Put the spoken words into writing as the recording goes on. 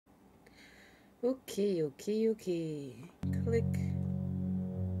Okay, okay, okay. Click.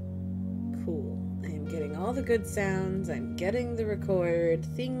 Cool. I am getting all the good sounds. I'm getting the record.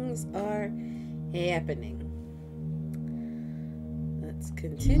 Things are happening. Let's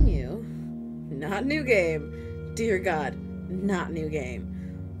continue. Not new game. Dear God, not new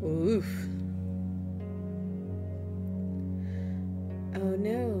game. Oof. Oh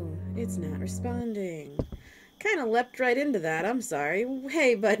no, it's not responding. Kind of leapt right into that. I'm sorry.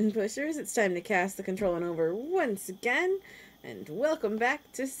 Hey, button pushers, it's time to cast the control on over once again, and welcome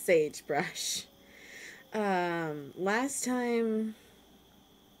back to Sagebrush. Last time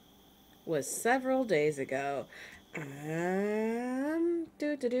was several days ago.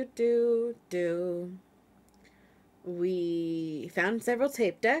 Do. We found several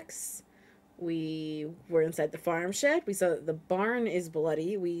tape decks. We were inside the farm shed. We saw that the barn is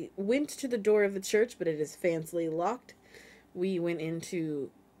bloody. We went to the door of the church, but it is fancily locked. We went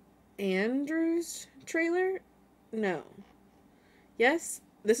into Andrew's trailer? No. Yes?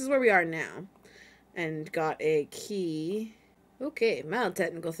 This is where we are now. And got a key. Okay, mild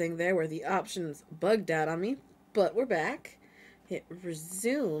technical thing there where the options bugged out on me, but we're back. Hit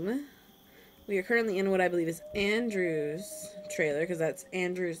resume. We are currently in what I believe is Andrew's trailer, because that's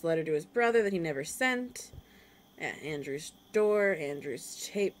Andrew's letter to his brother that he never sent. At Andrew's door, Andrew's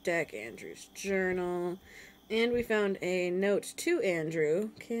tape deck, Andrew's journal. And we found a note to Andrew.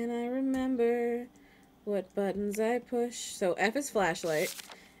 Can I remember what buttons I push? So F is flashlight.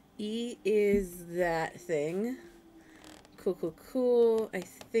 E is that thing. Cool, cool, cool. I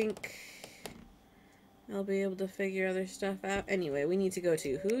think I'll be able to figure other stuff out. Anyway, we need to go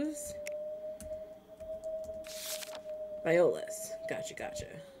to whose? Viola's. Gotcha, gotcha.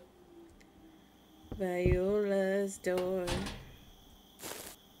 Viola's door.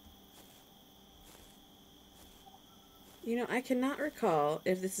 You know, I cannot recall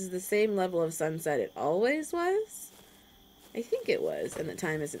if this is the same level of sunset it always was. I think it was, and the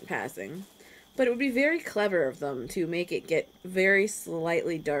time isn't passing. But it would be very clever of them to make it get very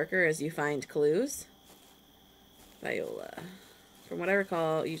slightly darker as you find clues. Viola. From what I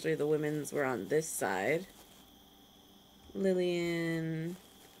recall, usually the women's were on this side. Lillian,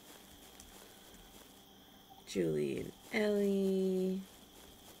 Julie, and Ellie.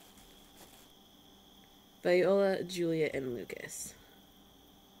 Viola, Julia, and Lucas.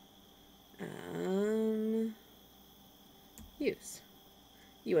 Use.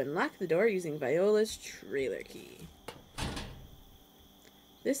 You unlock the door using Viola's trailer key.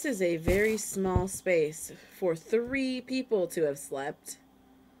 This is a very small space for 3 people to have slept.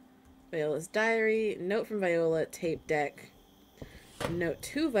 Viola's diary, note from Viola, tape deck. Note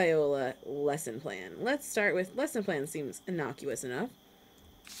to Viola, lesson plan. Let's start with lesson plan. Seems innocuous enough.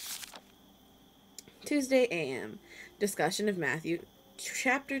 Tuesday a.m. Discussion of Matthew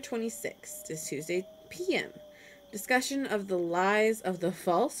chapter 26. This Tuesday p.m. Discussion of the lies of the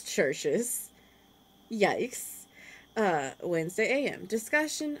false churches. Yikes. Wednesday a.m.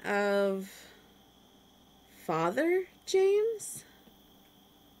 Discussion of Father James?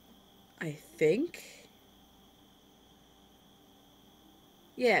 I think.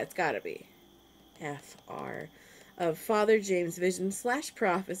 Yeah, it's gotta be. FR. Of Father James' vision /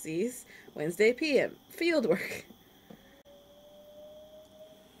 prophecies. Wednesday p.m. Fieldwork.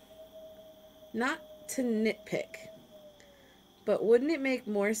 Not to nitpick, but wouldn't it make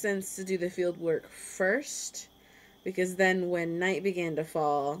more sense to do the field work first? Because then when night began to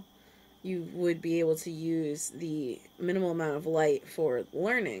fall, you would be able to use the minimal amount of light for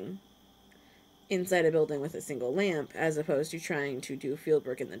learning inside a building with a single lamp, as opposed to trying to do field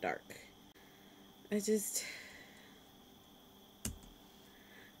work in the dark.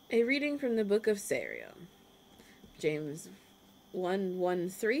 A reading from the book of Sario. James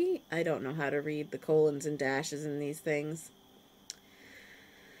 1:1-3. I don't know how to read the colons and dashes in these things.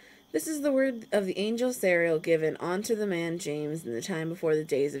 This is the word of the angel Sariel given unto the man James in the time before the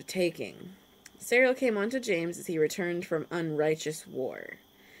days of taking. Sariel came unto James as he returned from unrighteous war.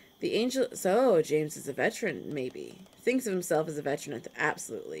 The angel... So, James is a veteran, maybe. Thinks of himself as a veteran at the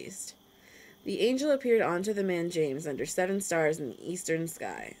absolute least. The angel appeared unto the man James under 7 stars in the eastern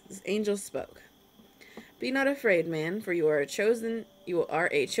sky. This angel spoke. Be not afraid, man, for you are chosen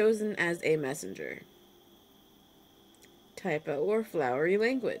as a messenger. Typo or flowery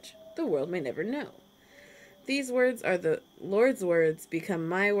language. The world may never know. These words are the Lord's words, become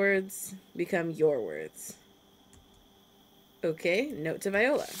my words, become your words. Okay, note to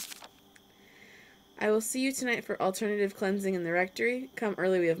Viola. I will see you tonight for alternative cleansing in the Rectory. Come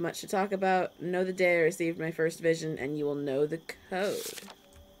early, we have much to talk about. Know the day I received my first vision, and you will know the code.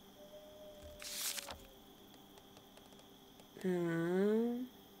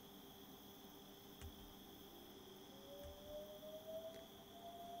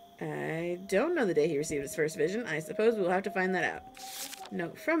 don't know the day he received his first vision. I suppose we will have to find that out.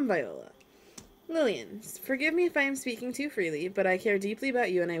 Note from Viola. Lillian, forgive me if I am speaking too freely, but I care deeply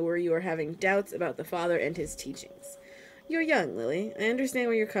about you and I worry you are having doubts about the Father and his teachings. You're young, Lily. I understand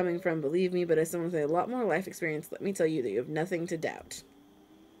where you're coming from, believe me, but as someone with a lot more life experience, let me tell you that you have nothing to doubt.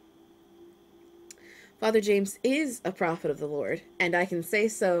 Father James is a prophet of the Lord, and I can say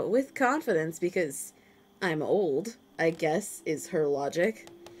so with confidence because I'm old, I guess, is her logic.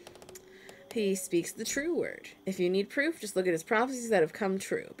 He speaks the true word. If you need proof, just look at his prophecies that have come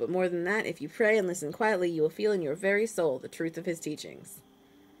true. But more than that, if you pray and listen quietly, you will feel in your very soul the truth of his teachings.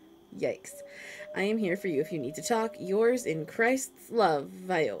 Yikes. I am here for you if you need to talk. Yours in Christ's love,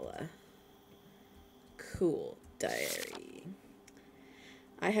 Viola. Cool diary.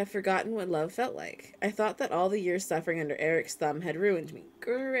 I have forgotten what love felt like. I thought that all the years suffering under Eric's thumb had ruined me.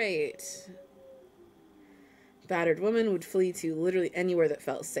 Great. Battered woman would flee to literally anywhere that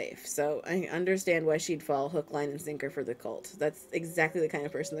felt safe. So I understand why she'd fall hook, line, and sinker for the cult. That's exactly the kind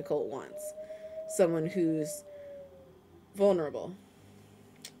of person the cult wants. Someone who's vulnerable.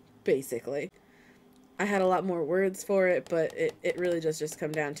 Basically. I had a lot more words for it, but it really just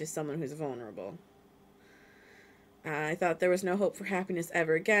come down to someone who's vulnerable. I thought there was no hope for happiness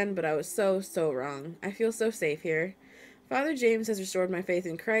ever again, but I was so wrong. I feel so safe here. Father James has restored my faith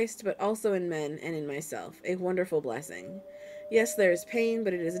in Christ, but also in men and in myself. A wonderful blessing. Yes, there is pain,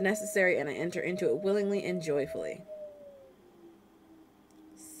 but it is necessary, and I enter into it willingly and joyfully.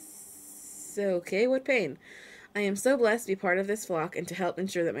 So, okay, what pain? I am so blessed to be part of this flock and to help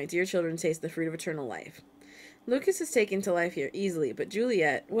ensure that my dear children taste the fruit of eternal life. Lucas is taken to life here easily, but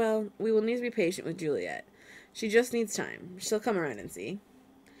Juliet, well, we will need to be patient with Juliet. She just needs time. She'll come around and see.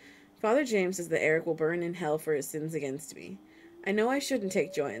 Father James says that Eric will burn in hell for his sins against me. I know I shouldn't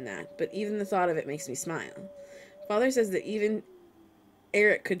take joy in that, but even the thought of it makes me smile. Father says that even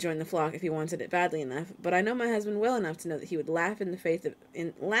Eric could join the flock if he wanted it badly enough, but I know my husband well enough to know that he would laugh in the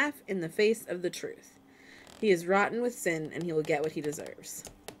face of the truth. He is rotten with sin, and he will get what he deserves.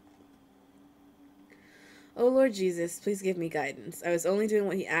 Oh, Lord Jesus, please give me guidance. I was only doing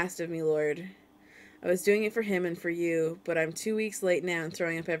what he asked of me, Lord. I was doing it for him and for you, but I'm 2 weeks late now and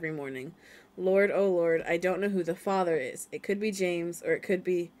throwing up every morning. Lord, oh Lord, I don't know who the Father is. It could be James, or it could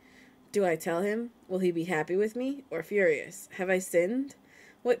be... Do I tell him? Will he be happy with me, or furious? Have I sinned?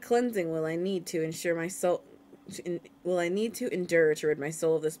 What cleansing will I need to ensure my soul... will I need to endure to rid my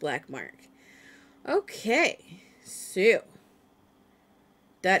soul of this black mark? Okay, so...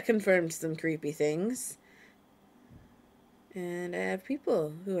 that confirmed some creepy things. And I have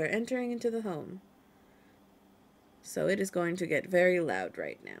people who are entering into the home. So it is going to get very loud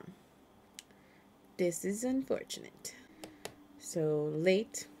right now. This is unfortunate. So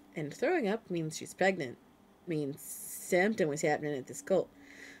late and throwing up means she's pregnant. Means something was happening at this cult.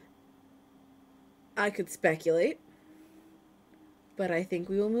 I could speculate. But I think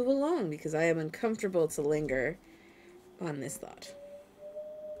we will move along because I am uncomfortable to linger on this thought.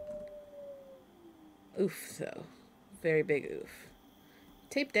 Oof, though. Very big oof.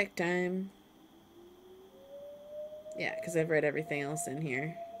 Tape deck time. Yeah, because I've read everything else in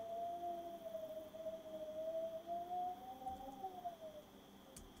here.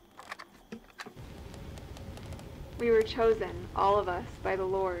 We were chosen, all of us, by the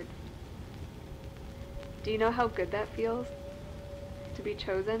Lord. Do you know how good that feels? To be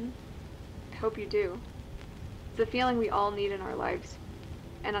chosen? I hope you do. It's a feeling we all need in our lives.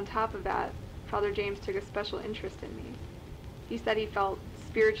 And on top of that, Father James took a special interest in me. He said he felt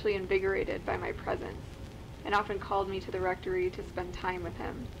spiritually invigorated by my presence, and often called me to the Rectory to spend time with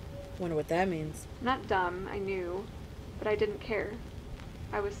him. Wonder what that means. Not dumb, I knew, but I didn't care.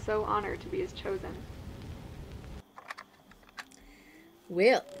 I was so honored to be his chosen.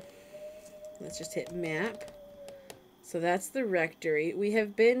 Well, let's just hit map. So that's the Rectory. We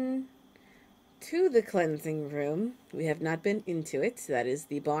have been to the cleansing room. We have not been into it. That is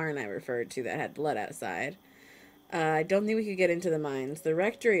the barn I referred to that had blood outside. I don't think we could get into the mines. The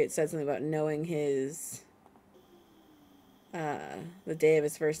Rectory, it said something about knowing his... the day of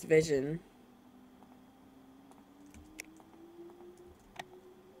his first vision.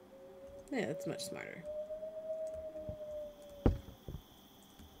 Yeah, that's much smarter.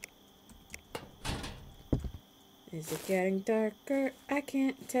 Is it getting darker? I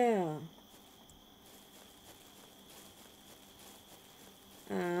can't tell.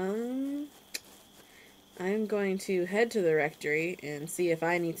 I'm going to head to the Rectory and see if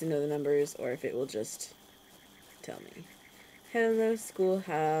I need to know the numbers or if it will just tell me. Hello,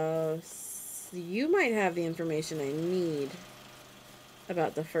 schoolhouse. You might have the information I need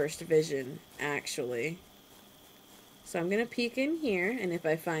about the first vision, actually. So I'm going to peek in here, and if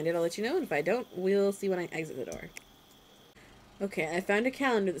I find it, I'll let you know. And if I don't, we'll see when I exit the door. Okay, I found a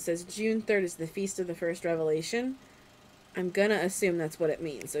calendar that says June 3rd is the Feast of the First Revelation. I'm going to assume that's what it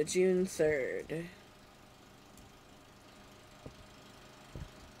means. So June 3rd.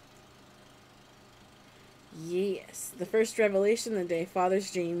 Yes, the first revelation, the day Father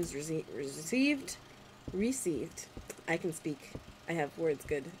James received. I can speak. I have words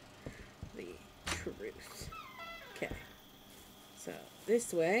good. The truth. Okay. So,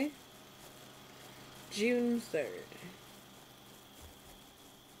 this way. June 3rd.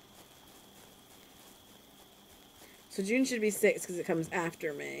 So, June should be 6 because it comes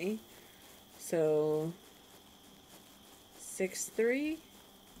after May. So, 6-3.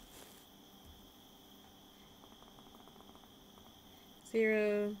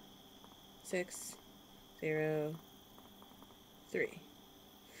 0, 6, 0, 3.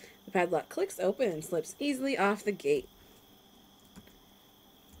 The padlock clicks open and slips easily off the gate.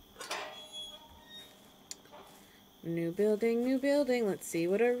 New building, new building. Let's see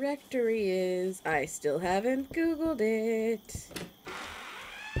what a rectory is. I still haven't Googled it.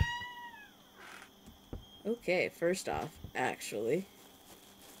 Okay, first off, actually.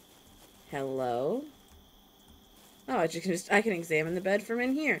 Hello? Oh, I can examine the bed from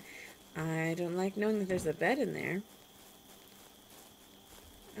in here. I don't like knowing that there's a bed in there.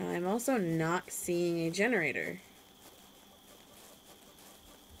 I'm also not seeing a generator.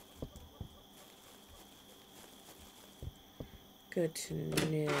 Good to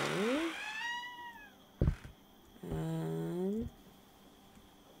know.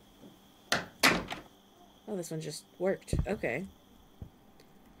 Oh, this one just worked. Okay.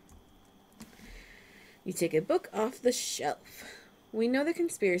 You take a book off the shelf. We know the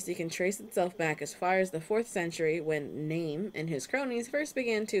conspiracy can trace itself back as far as the 4th century when Name and his cronies first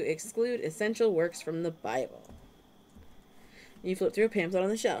began to exclude essential works from the Bible. You flip through a pamphlet on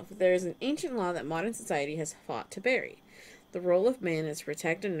the shelf. There is an ancient law that modern society has fought to bury. The role of man is to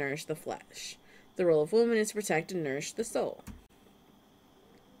protect and nourish the flesh. The role of woman is to protect and nourish the soul.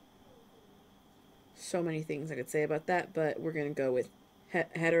 So many things I could say about that, but we're going to go with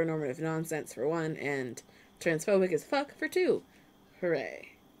heteronormative nonsense for 1 and transphobic as fuck for 2.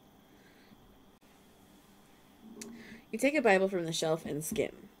 Hooray. You take a Bible from the shelf and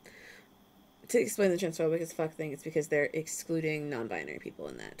skim. To explain the transphobic as fuck thing, it's because they're excluding non-binary people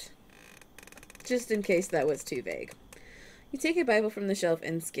in that. Just in case that was too vague. You take a Bible from the shelf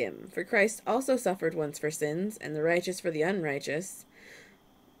and skim. For Christ also suffered once for sins, and the righteous for the unrighteous,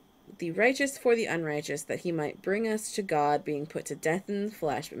 that he might bring us to God, being put to death in the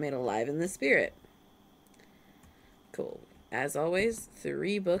flesh, but made alive in the spirit. Cool. As always,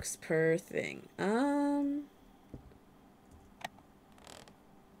 3 books per thing. I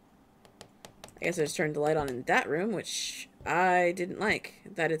guess I just turned the light on in that room, which I didn't like,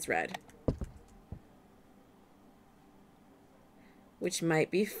 that it's red. Which might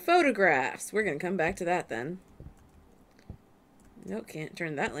be photographs. We're going to come back to that then. Nope, can't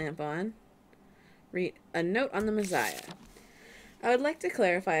turn that lamp on. Read a note on the Messiah. I would like to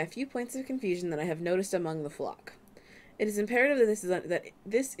clarify a few points of confusion that I have noticed among the flock. It is imperative that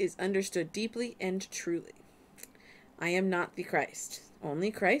this is understood deeply and truly. I am not the Christ. Only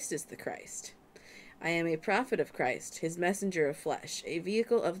Christ is the Christ. I am a prophet of Christ, his messenger of flesh, a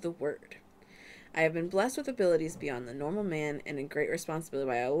vehicle of the word. I have been blessed with abilities beyond the normal man and a great responsibility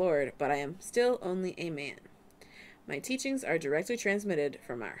by our Lord, but I am still only a man. My teachings are directly transmitted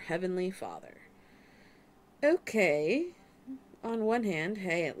from our Heavenly Father. Okay. On one hand,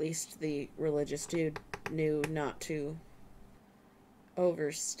 hey, at least the religious dude knew not to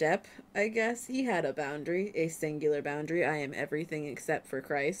overstep, I guess. He had a boundary, a singular boundary. I am everything except for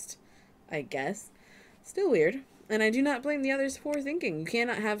Christ, I guess. Still weird. And I do not blame the others for thinking. You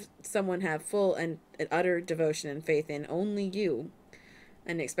cannot have someone have full and utter devotion and faith in only you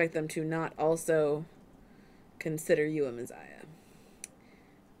and expect them to not also consider you a Messiah.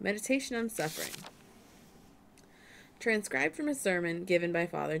 Meditation on suffering. Transcribed from a sermon given by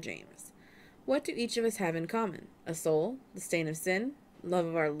Father James. What do each of us have in common? A soul? The stain of sin? Love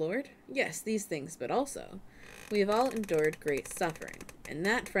of our Lord? Yes, these things, but also, we have all endured great suffering. And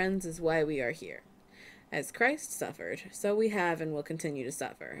that, friends, is why we are here. As Christ suffered, so we have and will continue to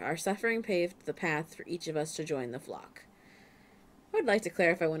suffer. Our suffering paved the path for each of us to join the flock. I would like to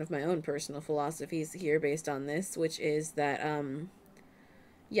clarify one of my own personal philosophies here based on this, which is that,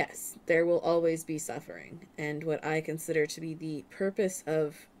 yes, there will always be suffering. And what I consider to be the purpose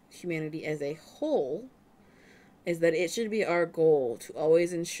of humanity as a whole is that it should be our goal to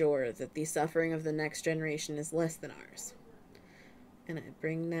always ensure that the suffering of the next generation is less than ours. And I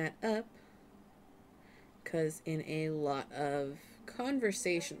bring that up because in a lot of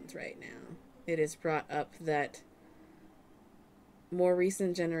conversations right now, it is brought up that more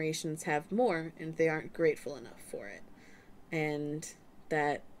recent generations have more and they aren't grateful enough for it. And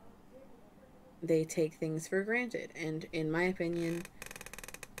that they take things for granted. And in my opinion,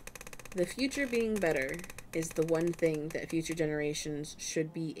 the future being better is the one thing that future generations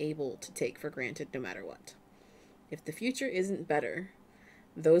should be able to take for granted no matter what. If the future isn't better,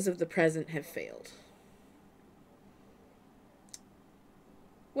 those of the present have failed.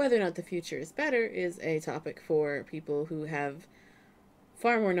 Whether or not the future is better is a topic for people who have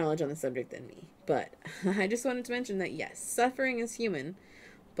far more knowledge on the subject than me. But I just wanted to mention that yes, suffering is human,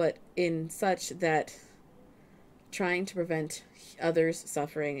 but in such that trying to prevent others'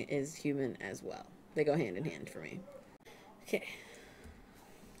 suffering is human as well. They go hand in hand for me. Okay.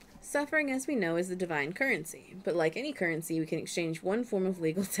 Suffering, as we know, is the divine currency. But like any currency, we can exchange one form of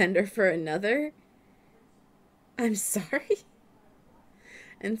legal tender for another. I'm sorry?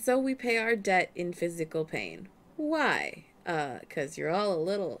 And so we pay our debt in physical pain. Why? 'Cause you're all a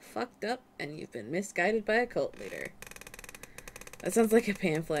little fucked up and you've been misguided by a cult leader. That sounds like a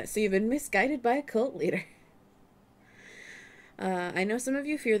pamphlet. So you've been misguided by a cult leader. I know some of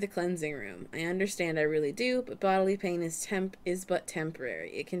you fear the cleansing room. I understand, I really do, but bodily pain is but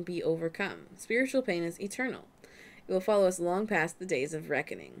temporary. It can be overcome. Spiritual pain is eternal. It will follow us long past the days of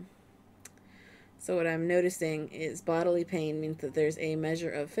reckoning. So what I'm noticing is bodily pain means that there's a measure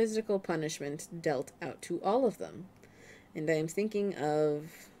of physical punishment dealt out to all of them. And I'm thinking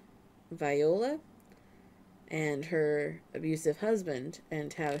of Viola and her abusive husband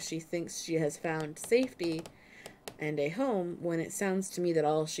and how she thinks she has found safety and a home when it sounds to me that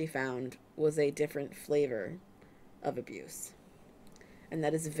all she found was a different flavor of abuse. And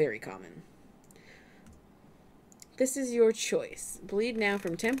that is very common. This is your choice. Bleed now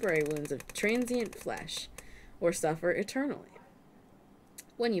from temporary wounds of transient flesh, or suffer eternally.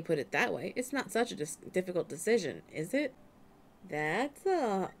 When you put it that way, it's not such a difficult decision, is it? That's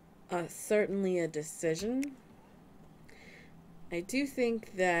certainly a decision. I do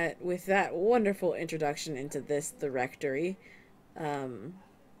think that with that wonderful introduction into the Rectory,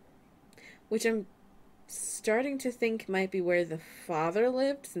 which I'm starting to think might be where the father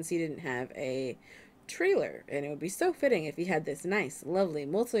lived, since he didn't have a trailer, and it would be so fitting if he had this nice, lovely,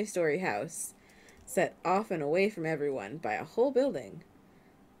 multi-story house set off and away from everyone by a whole building,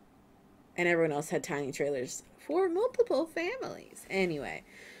 and everyone else had tiny trailers for multiple families. Anyway,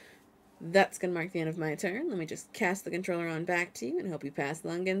 that's going to mark the end of my turn. Let me just cast the controller on back to you and hope you pass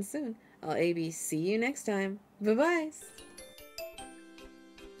along again soon. I'll AB see you next time. Bye-bye.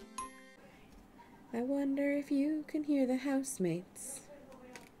 I wonder if you can hear the housemates.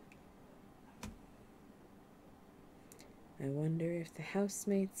 I wonder if the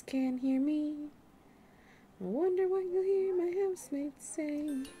housemates can hear me. I wonder what you'll hear my housemates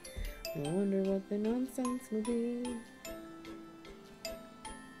say. I wonder what the nonsense will be.